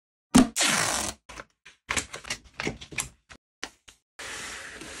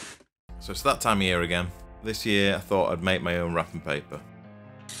So it's that time of year again. This year I thought I'd make my own wrapping paper.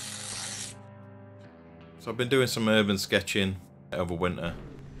 So I've been doing some urban sketching over winter.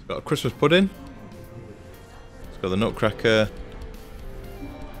 It's got a Christmas pudding. It's got the nutcracker.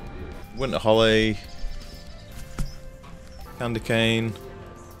 Winter holly. Candy cane.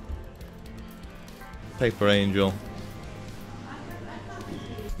 Paper angel.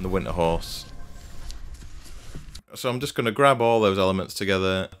 And the winter horse. So I'm just going to grab all those elements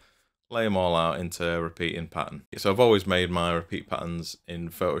together, lay them all out into a repeating pattern. So I've always made my repeat patterns in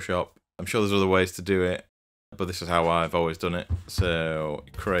Photoshop. I'm sure there's other ways to do it, but this is how I've always done it. So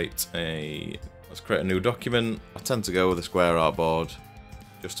let's create a new document. I tend to go with a square artboard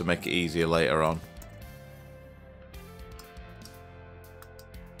just to make it easier later on.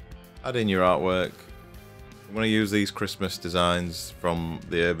 Add in your artwork. I'm going to use these Christmas designs from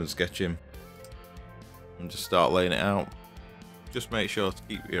the urban sketching and just start laying it out. Just make sure to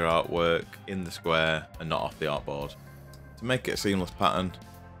keep your artwork in the square and not off the artboard. To make it a seamless pattern,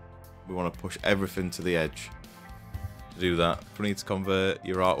 we want to push everything to the edge. To do that, we need to convert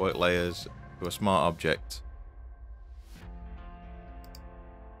your artwork layers to a smart object.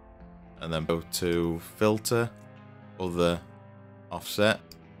 And then go to filter, other, offset.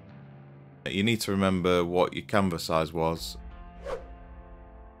 You need to remember what your canvas size was.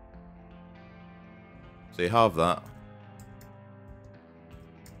 So you halve that.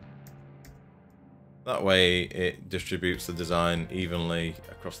 That way it distributes the design evenly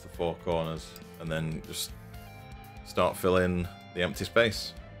across the four corners, and then just start filling the empty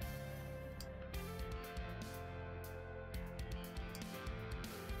space.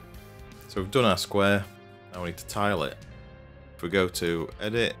 So we've done our square, now we need to tile it. If we go to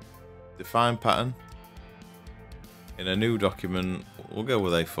Edit, Define Pattern, in a new document, we'll go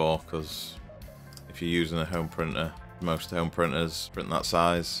with A4 because if you're using a home printer, most home printers print that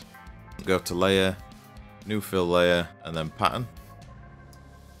size. Go to Layer, New Fill Layer, and then Pattern.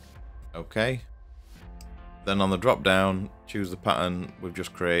 OK. Then on the drop down, choose the pattern we've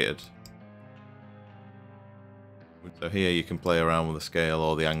just created. So here you can play around with the scale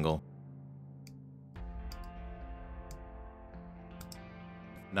or the angle.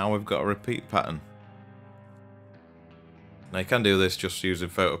 Now we've got a repeat pattern. Now you can do this just using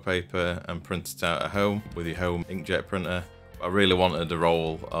photo paper and print it out at home with your home inkjet printer. But I really wanted a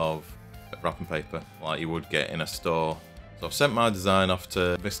roll of wrapping paper like you would get in a store. So I've sent my design off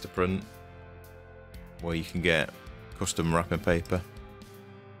to Vistaprint, where you can get custom wrapping paper.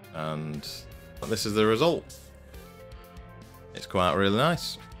 And this is the result. It's come out really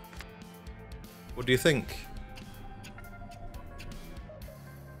nice. What do you think?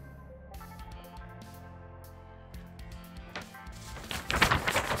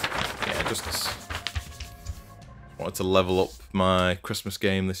 Just wanted to level up my Christmas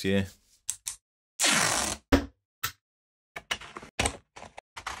game this year.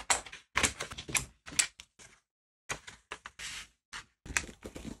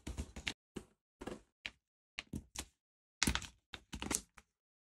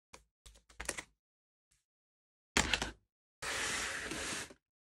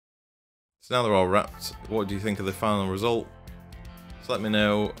 So now they're all wrapped. What do you think of the final result? So let me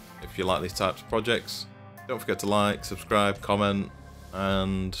know if you like these types of projects. Don't forget to like, subscribe, comment,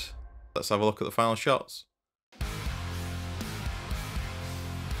 and let's have a look at the final shots.